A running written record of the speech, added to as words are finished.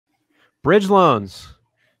Bridge loans.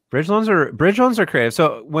 Bridge loans are creative.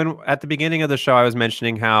 So when at the beginning of the show, I was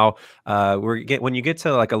mentioning how when you get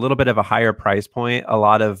to like a little bit of a higher price point, a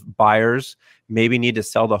lot of buyers maybe need to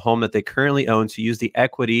sell the home that they currently own to use the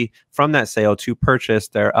equity from that sale to purchase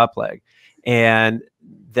their upleg. And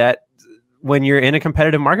that when you're in a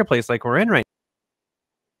competitive marketplace like we're in right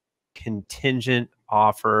now, contingent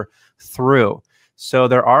offer through. So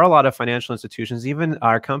there are a lot of financial institutions, even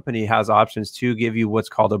our company has options to give you what's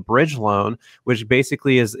called a bridge loan, which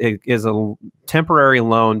basically is a temporary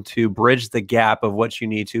loan to bridge the gap of what you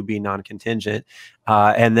need to be non-contingent.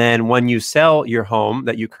 And then when you sell your home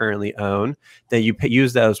that you currently own, then you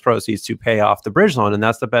use those proceeds to pay off the bridge loan. And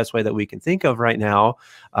that's the best way that we can think of right now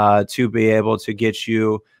to be able to get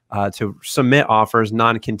you to submit offers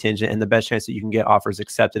non-contingent and the best chance that you can get offers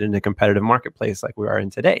accepted in a competitive marketplace like we are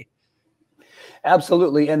in today.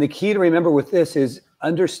 Absolutely. And the key to remember with this is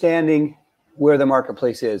understanding where the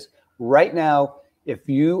marketplace is. Right now, if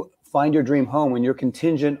you find your dream home and you're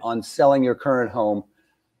contingent on selling your current home,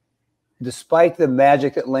 despite the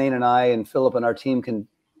magic that Lane and I and Philip and our team can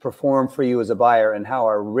perform for you as a buyer and how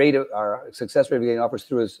our success rate of getting offers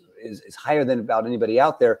through is higher than about anybody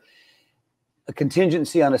out there, a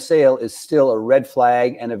contingency on a sale is still a red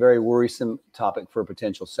flag and a very worrisome topic for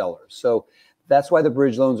potential sellers. So that's why the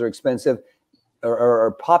bridge loans are expensive.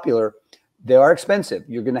 Are popular. They are expensive.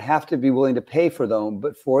 You're going to have to be willing to pay for them.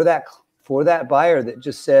 But for that buyer that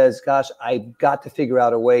just says, gosh, I've got to figure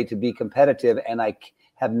out a way to be competitive and I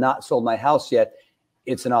have not sold my house yet,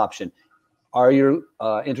 it's an option. Are your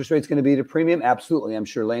interest rates going to be at a premium? Absolutely. I'm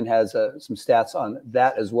sure Lane has some stats on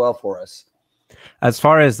that as well for us. As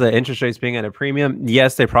far as the interest rates being at a premium,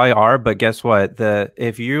 yes, they probably are. But guess what?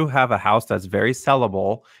 If you have a house that's very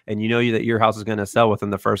sellable and you know that your house is going to sell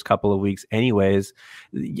within the first couple of weeks anyways,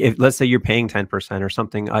 if let's say you're paying 10% or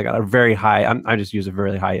something like a very high, I just use a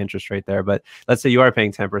very high interest rate there, but let's say you are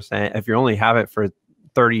paying 10%. If you only have it for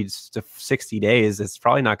 30 to 60 days, it's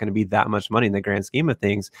probably not going to be that much money in the grand scheme of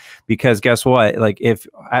things, because guess what? Like if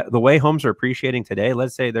the way homes are appreciating today,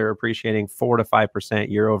 let's say they're appreciating 4 to 5%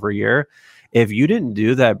 year over year. If you didn't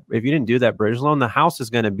do that bridge loan, the house is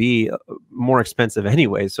going to be more expensive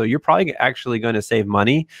anyway. So you're probably actually going to save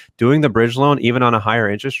money doing the bridge loan, even on a higher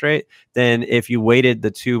interest rate, than if you waited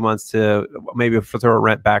the 2 months to maybe throw a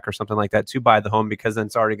rent back or something like that to buy the home, because then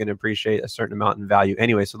it's already going to appreciate a certain amount in value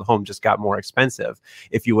anyway. So the home just got more expensive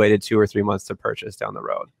if you waited 2 or 3 months to purchase down the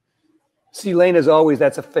road. See, Lane, as always,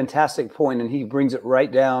 that's a fantastic point, and he brings it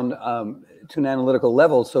right down to an analytical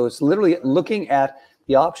level. So it's literally looking at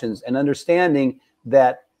the options and understanding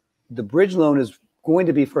that the bridge loan is going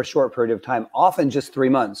to be for a short period of time, often just 3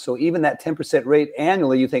 months. So even that 10% rate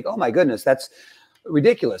annually, you think, oh my goodness, that's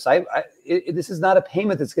ridiculous. This is not a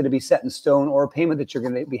payment that's going to be set in stone or a payment that you're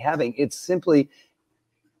going to be having. It's simply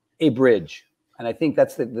a bridge. And I think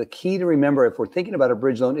that's the key to remember. If we're thinking about a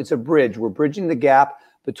bridge loan, it's a bridge. We're bridging the gap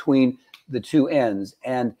between the two ends.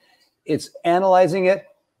 And it's analyzing it,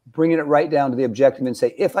 bringing it right down to the objective and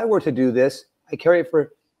say, if I were to do this, I carry it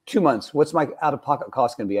for 2 months. What's my out-of-pocket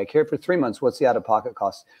cost going to be? I carry it for 3 months. What's the out-of-pocket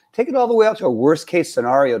cost? Take it all the way out to a worst-case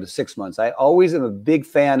scenario to 6 months. I always am a big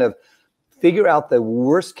fan of figure out the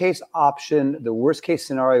worst-case option, the worst-case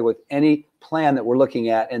scenario with any plan that we're looking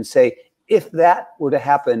at and say, if that were to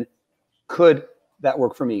happen, could that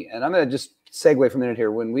work for me? And I'm going to just segue for a minute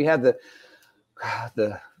here. When we had the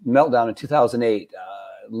meltdown in 2008,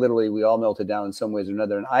 literally we all melted down in some ways or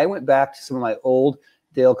another. And I went back to some of my old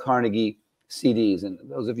Dale Carnegie CDs. And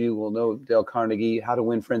those of you who will know Dale Carnegie, How to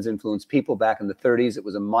Win Friends, Influence People, back in the 30s. It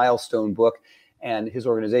was a milestone book, and his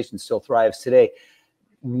organization still thrives today.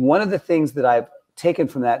 One of the things that I've taken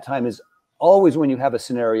from that time is always when you have a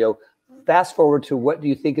scenario, fast forward to what do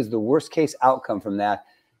you think is the worst case outcome from that.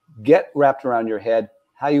 Get wrapped around your head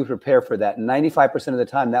how you prepare for that. 95% of the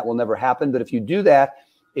time that will never happen. But if you do that,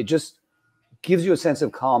 it just gives you a sense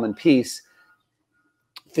of calm and peace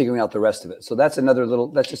figuring out the rest of it. So that's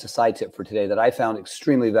that's just a side tip for today that I found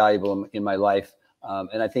extremely valuable in my life.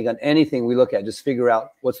 And I think on anything we look at, just figure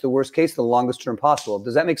out what's the worst case, the longest term possible.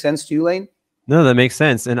 Does that make sense to you, Lane? No, that makes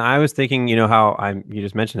sense. And I was thinking, you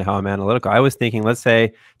just mentioned how I'm analytical. I was thinking, let's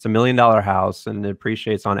say it's $1 million house and it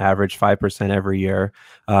appreciates on average 5% every year.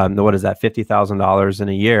 What is that? $50,000 in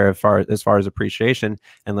a year as far as appreciation.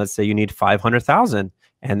 And let's say you need 500,000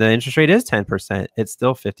 and the interest rate is 10%, it's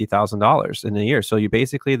still $50,000 in a year. So you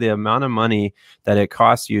basically, the amount of money that it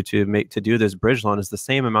costs you to do this bridge loan is the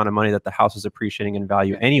same amount of money that the house is appreciating in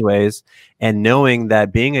value anyways. And knowing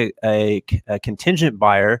that being a contingent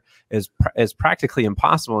buyer is practically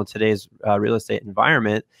impossible in today's real estate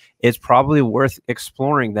environment, it's probably worth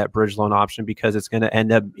exploring that bridge loan option, because it's going to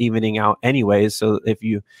end up evening out anyways. So if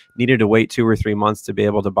you needed to wait 2 or 3 months to be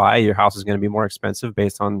able to buy, your house is going to be more expensive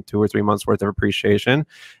based on 2 or 3 months worth of appreciation.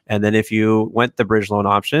 And then if you went the bridge loan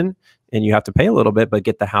option and you have to pay a little bit but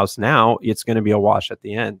get the house now, it's going to be a wash at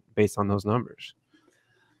the end based on those numbers.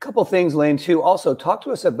 A couple things, Lane, too. Also, talk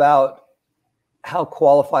to us about how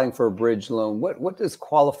qualifying for a bridge loan, what does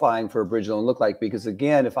qualifying for a bridge loan look like? Because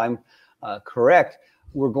again, if I'm correct,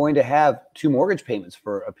 we're going to have 2 mortgage payments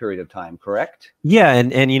for a period of time, correct? Yeah,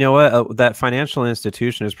 and you know what? That financial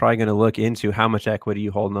institution is probably going to look into how much equity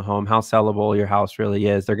you hold in the home, how sellable your house really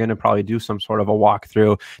is. They're going to probably do some sort of a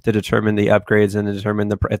walkthrough to determine the upgrades and to determine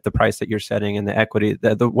the price that you're setting and the equity,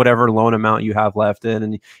 the whatever loan amount you have left in,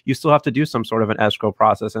 and you still have to do some sort of an escrow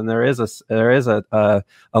process. And there is a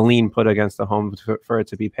lien put against the home for it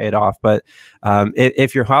to be paid off. But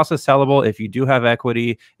if your house is sellable, if you do have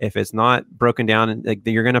equity, if it's not broken down, and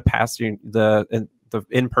you're going to pass the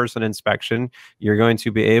in-person inspection, you're going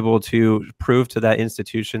to be able to prove to that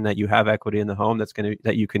institution that you have equity in the home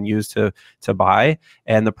that you can use to buy.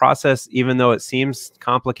 And the process, even though it seems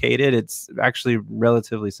complicated, it's actually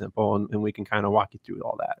relatively simple, and we can kind of walk you through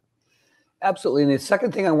all that. Absolutely. And the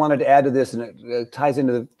second thing I wanted to add to this, and it ties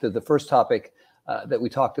into the first topic that we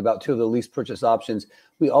talked about, too, the lease purchase options.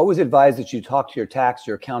 We always advise that you talk to your tax,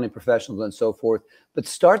 your accounting professionals, and so forth. But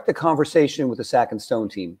start the conversation with the Sackin-Stone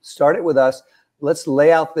team. Start it with us. Let's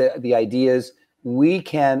lay out the ideas. We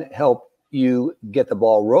can help you get the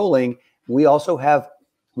ball rolling. We also have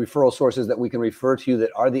referral sources that we can refer to you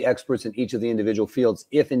that are the experts in each of the individual fields,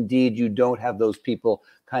 if indeed you don't have those people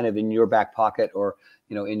kind of in your back pocket or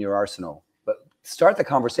in your arsenal. But start the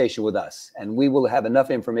conversation with us, and we will have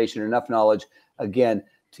enough information, enough knowledge, again,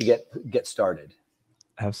 to get started.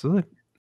 Absolutely.